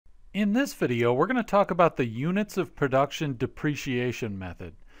In this video, we're going to talk about the units of production depreciation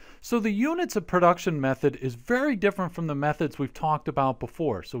method. So the units of production method is very different from the methods we've talked about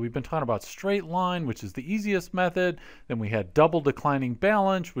before. So we've been talking about straight line, which is the easiest method. Then we had double declining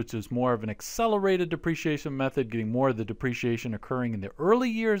balance, which is more of an accelerated depreciation method, getting more of the depreciation occurring in the early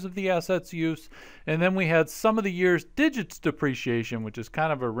years of the asset's use. And then we had sum of the years digits depreciation, which is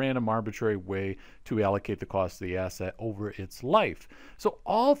kind of a random arbitrary way to allocate the cost of the asset over its life. So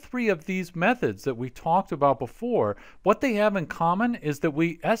all three of these methods that we talked about before, what they have in common is that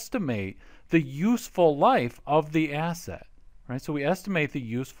we estimate the useful life of the asset, right? So we estimate the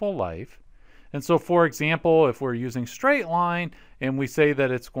useful life. And so, for example, if we're using straight line and we say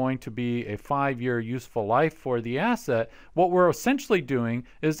that it's going to be a 5-year useful life for the asset, what we're essentially doing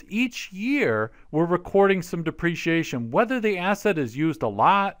is each year we're recording some depreciation, whether the asset is used a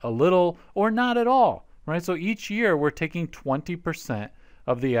lot, a little, or not at all, right? So each year we're taking 20%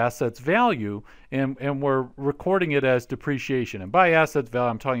 of the asset's value and we're recording it as depreciation. And by asset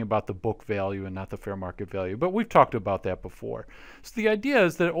value, I'm talking about the book value and not the fair market value, but we've talked about that before. So the idea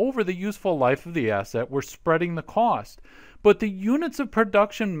is that over the useful life of the asset, we're spreading the cost. But the units of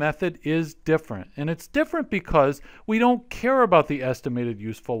production method is different. And it's different because we don't care about the estimated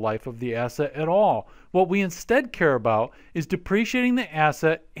useful life of the asset at all. What we instead care about is depreciating the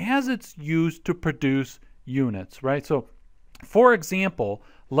asset as it's used to produce units, right? So for example,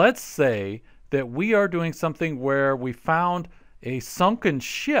 let's say that we are doing something where we found a sunken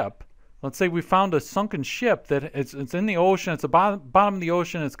ship. Let's say we found a sunken ship that it's in the ocean, it's the bottom of the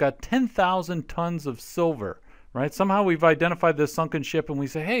ocean, it's got 10,000 tons of silver, right? Somehow we've identified this sunken ship and we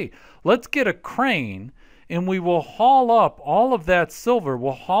say, hey, let's get a crane and we will haul up all of that silver,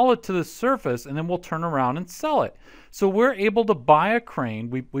 we'll haul it to the surface, and then we'll turn around and sell it. So we're able to buy a crane,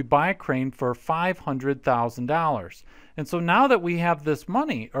 we buy a crane for $500,000. And so now that we have this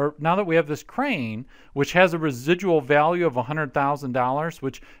money, or now that we have this crane, which has a residual value of $100,000,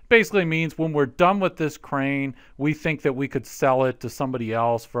 which basically means when we're done with this crane, we think that we could sell it to somebody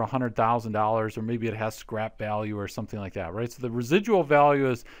else for $100,000, or maybe it has scrap value or something like that, right? So the residual value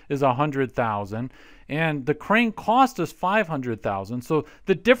is $100,000, and the crane cost us $500,000. So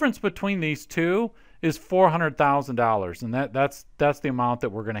the difference between these two is $400,000, and that's the amount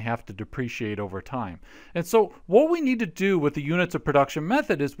that we're going to have to depreciate over time. And so what we need to do with the units of production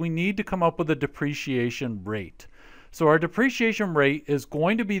method is we need to come up with a depreciation rate. So our depreciation rate is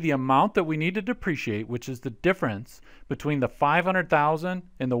going to be the amount that we need to depreciate, which is the difference between the $500,000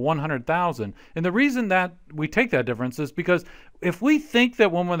 and the $100,000. And the reason that we take that difference is because if we think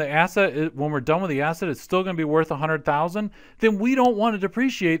that when we're done with the asset, it's still going to be worth $100,000, then we don't want to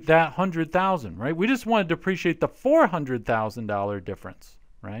depreciate that $100,000, right? We just want to depreciate the $400,000 difference,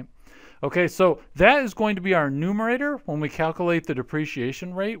 right? Okay, so that is going to be our numerator. When we calculate the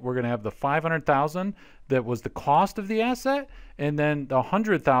depreciation rate, we're going to have the $500,000 that was the cost of the asset, and then the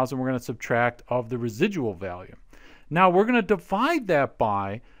 $100,000 we're going to subtract of the residual value. Now we're going to divide that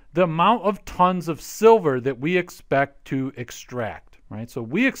by the amount of tons of silver that we expect to extract, right? So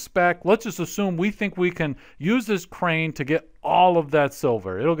we expect, let's just assume we think we can use this crane to get all of that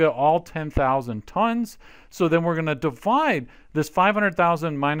silver. It'll get all 10,000 tons. So then we're going to divide this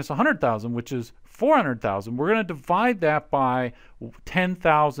 500,000 minus 100,000, which is 400,000. We're going to divide that by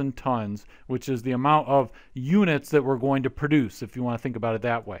 10,000 tons, which is the amount of units that we're going to produce, if you want to think about it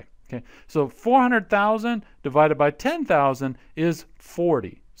that way. Okay, so 400,000 divided by 10,000 is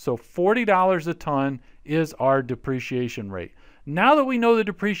 40. So $40 a ton is our depreciation rate. Now that we know the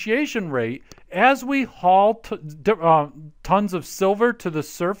depreciation rate, as we haul tons of silver to the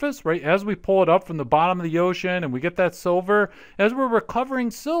surface, right, as we pull it up from the bottom of the ocean and we get that silver, as we're recovering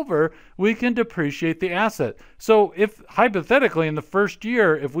silver, we can depreciate the asset. So if hypothetically in the first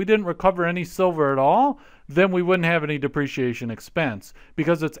year, if we didn't recover any silver at all, then we wouldn't have any depreciation expense,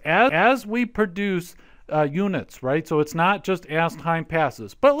 because it's as we produce units, right? So it's not just as time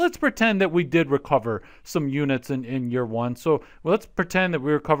passes. But let's pretend that we did recover some units in year one. So let's pretend that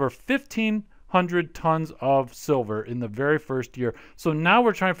we recover 1,500 tons of silver in the very first year. So now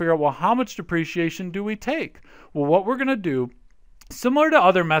we're trying to figure out, well, how much depreciation do we take? Well, what we're going to do, similar to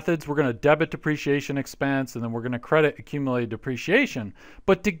other methods, we're going to debit depreciation expense and then we're going to credit accumulated depreciation.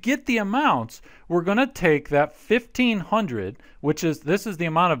 But to get the amounts, we're going to take that 1,500, this is the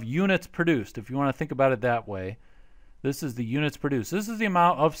amount of units produced. If you want to think about it that way, this is the units produced. This is the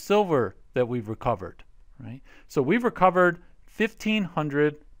amount of silver that we've recovered, right? So we've recovered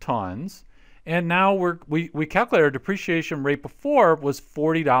 1,500 tons. And now we calculate our depreciation rate before was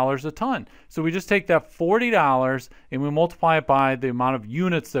 $40 a ton. So we just take that $40 and we multiply it by the amount of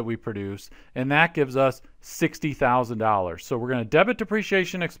units that we produce, and that gives us $60,000. So we're going to debit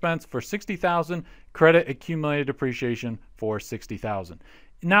depreciation expense for $60,000, credit accumulated depreciation for $60,000.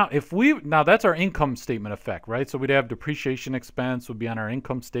 Now, now that's our income statement effect, right? So we'd have depreciation expense would be on our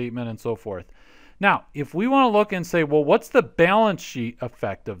income statement and so forth. Now, if we want to look and say, well, what's the balance sheet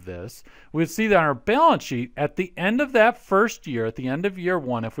effect of this? We'd see that on our balance sheet, at the end of that first year, at the end of year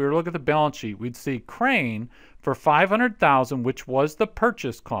one, if we were to look at the balance sheet, we'd see crane for $500,000, which was the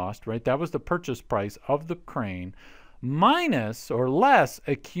purchase cost, right? That was the purchase price of the crane, minus or less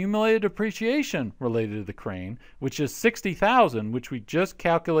accumulated depreciation related to the crane, which is $60,000, which we just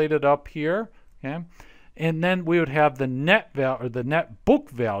calculated up here, okay? And then we would have the net value, or the net book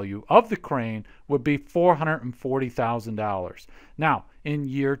value of the crane would be $440,000. Now, in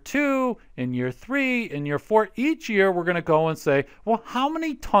year 2, in year 3, in year 4, each year we're going to go and say, well, how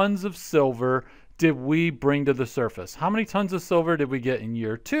many tons of silver did we bring to the surface? How many tons of silver did we get in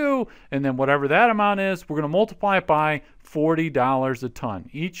year 2? And then whatever that amount is, we're going to multiply it by $40 a ton.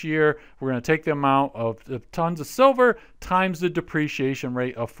 Each year, we're going to take the amount of tons of silver times the depreciation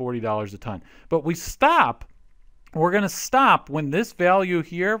rate of $40 a ton. But we're going to stop when this value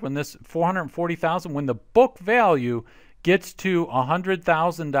here, when this $440,000, when the book value gets to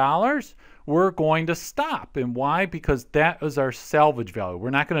 $100,000, we're going to stop. And why? Because that is our salvage value.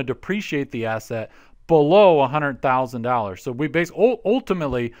 We're not going to depreciate the asset below $100,000. So we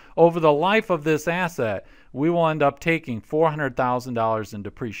ultimately, over the life of this asset, we will end up taking $400,000 in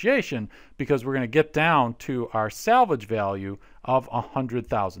depreciation because we're going to get down to our salvage value of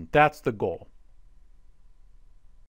 $100,000. That's the goal.